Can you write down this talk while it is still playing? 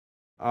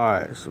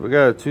Alright, so we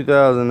got a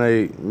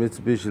 2008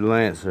 Mitsubishi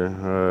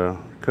Lancer.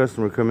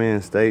 Customer come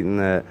in stating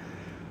that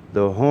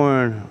the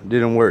horn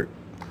didn't work.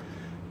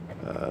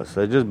 So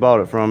they just bought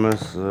it from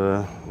us.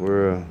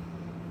 We're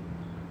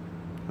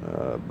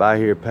a buy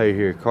here, pay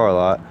here car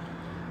lot.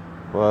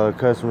 Well, the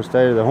customer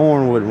stated the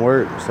horn wouldn't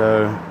work,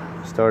 so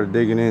started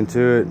digging into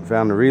it and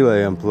found the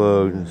relay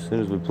unplugged. As soon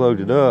as we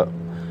plugged it up,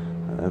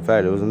 in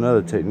fact, it was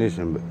another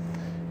technician, but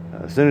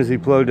as soon as he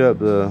plugged up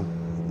the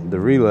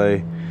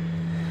relay,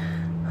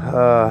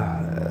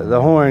 the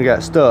horn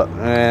got stuck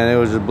and it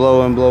was just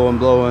blowing,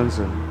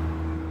 so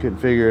couldn't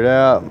figure it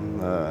out.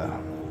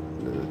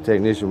 The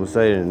technician was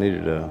saying it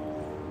needed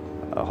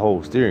a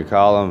whole steering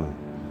column.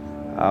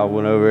 I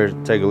went over there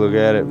to take a look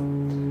at it.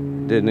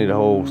 Didn't need a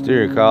whole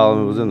steering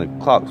column. It was in the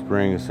clock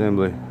spring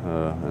assembly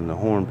and the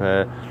horn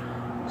pad.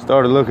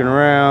 Started looking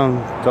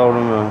around, told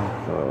him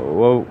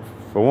well,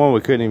 for one,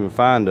 we couldn't even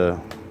find the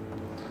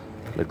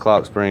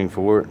clock spring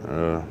for it,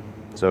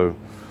 so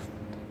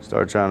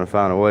started trying to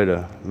find a way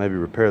to maybe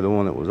repair the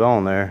one that was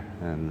on there.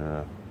 And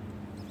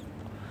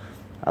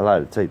I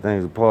like to take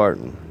things apart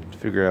and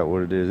figure out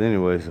what it is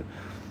anyway. So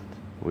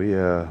we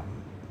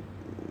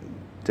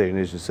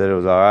technician said it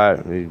was all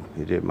right.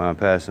 He didn't mind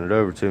passing it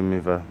over to me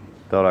if I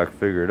thought I could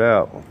figure it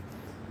out. Well,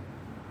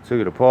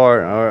 took it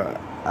apart.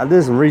 I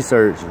did some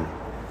research, and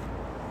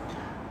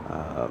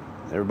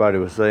everybody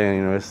was saying,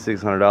 you know, it's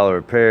 $600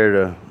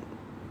 repair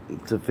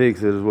to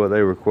fix it is what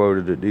they were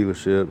quoted at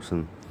dealerships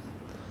and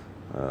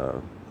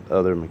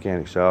other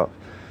mechanic shops.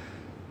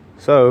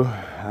 So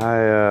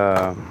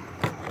I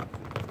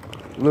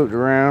looked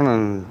around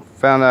and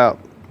found out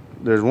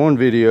there's one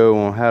video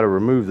on how to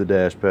remove the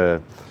dash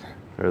pad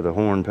or the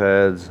horn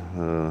pads.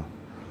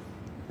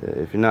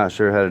 If you're not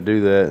sure how to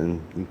do that,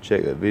 and you can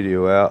check that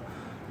video out.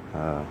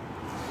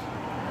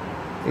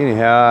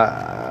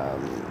 Anyhow,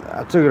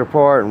 I took it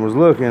apart and was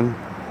looking,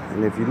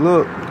 and if you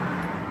look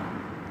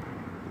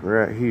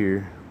right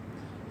here,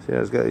 see how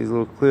it's got these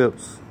little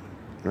clips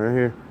right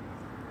here?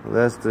 Well,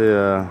 that's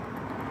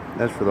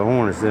for the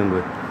horn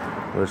assembly.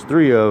 Well, there's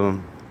 3 of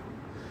them.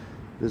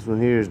 This one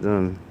here is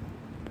done.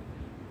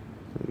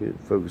 Get it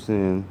focused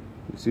in.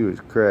 You see what's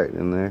cracked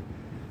in there.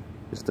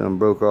 It's done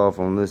broke off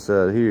on this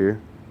side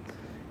here,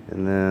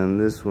 and then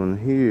this one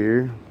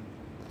here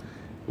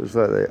looks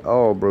like they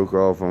all broke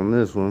off on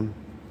this one.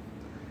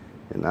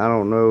 And I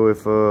don't know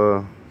if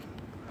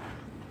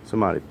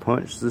somebody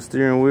punched the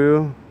steering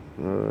wheel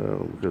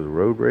because of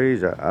road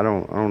rage. I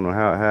don't know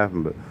how it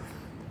happened, but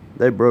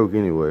they broke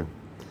anyway.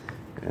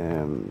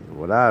 And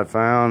what I had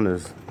found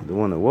is the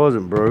one that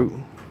wasn't broke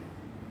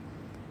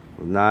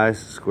was nice,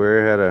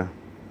 square, had a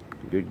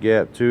good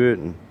gap to it,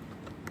 and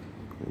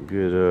a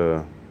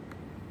good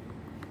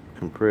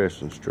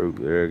compression stroke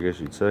there, I guess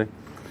you'd say.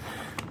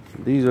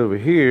 These over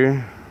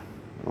here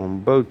on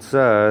both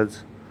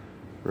sides,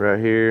 right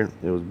here,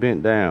 it was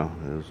bent down.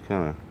 It was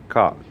kind of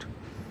cocked.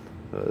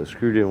 The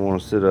screw didn't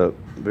want to sit up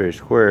very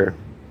square,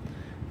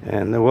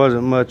 and there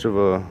wasn't much of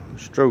a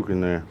stroke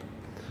in there.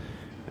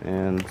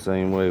 And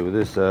same way with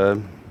this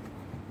side,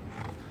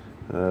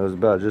 it was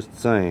about just the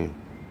same.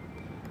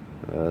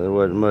 There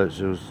wasn't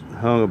much. It was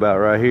hung about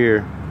right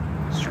here.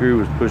 The screw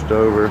was pushed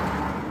over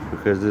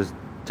because this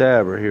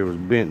tab right here was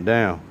bent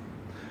down.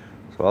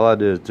 So all I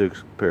did is took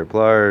a pair of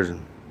pliers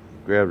and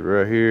grabbed it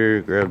right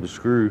here, grabbed the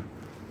screw,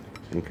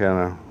 and kind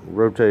of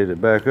rotated it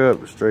back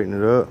up, straighten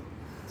it up.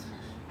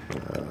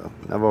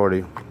 I've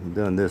already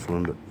done this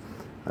one, but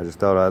I just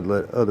thought I'd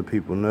let other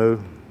people know.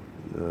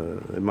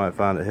 They might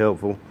find it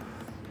helpful.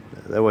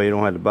 That way you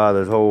don't have to buy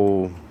this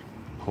whole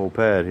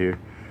pad here.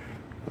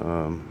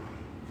 So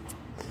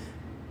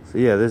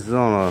yeah, this is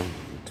on a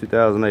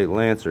 2008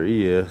 Lancer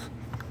ES.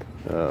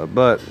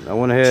 But I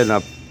went ahead and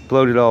I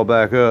plugged it all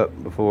back up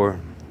before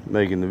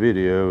making the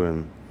video,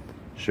 and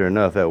sure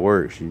enough, that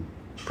works. You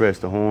press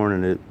the horn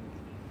and it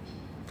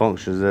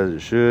functions as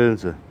it should.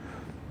 So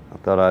I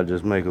thought I'd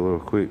just make a little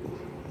quick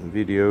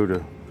video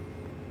to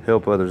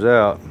help others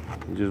out.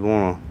 You just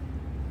want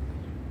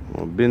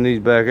to bend these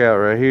back out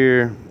right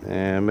here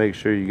and make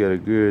sure you got a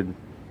good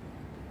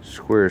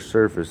square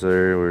surface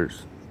there where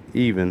it's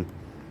even,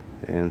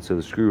 and so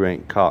the screw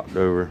ain't cocked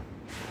over.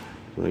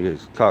 When it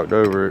gets cocked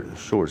over, it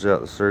shorts out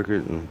the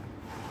circuit and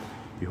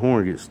your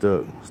horn gets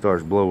stuck,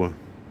 starts blowing.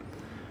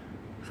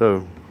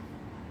 So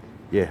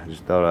yeah,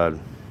 just thought I'd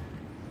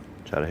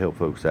try to help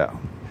folks out.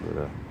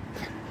 But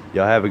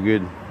y'all have a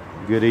good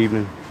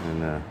evening,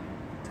 and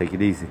take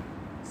it easy.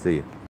 See ya.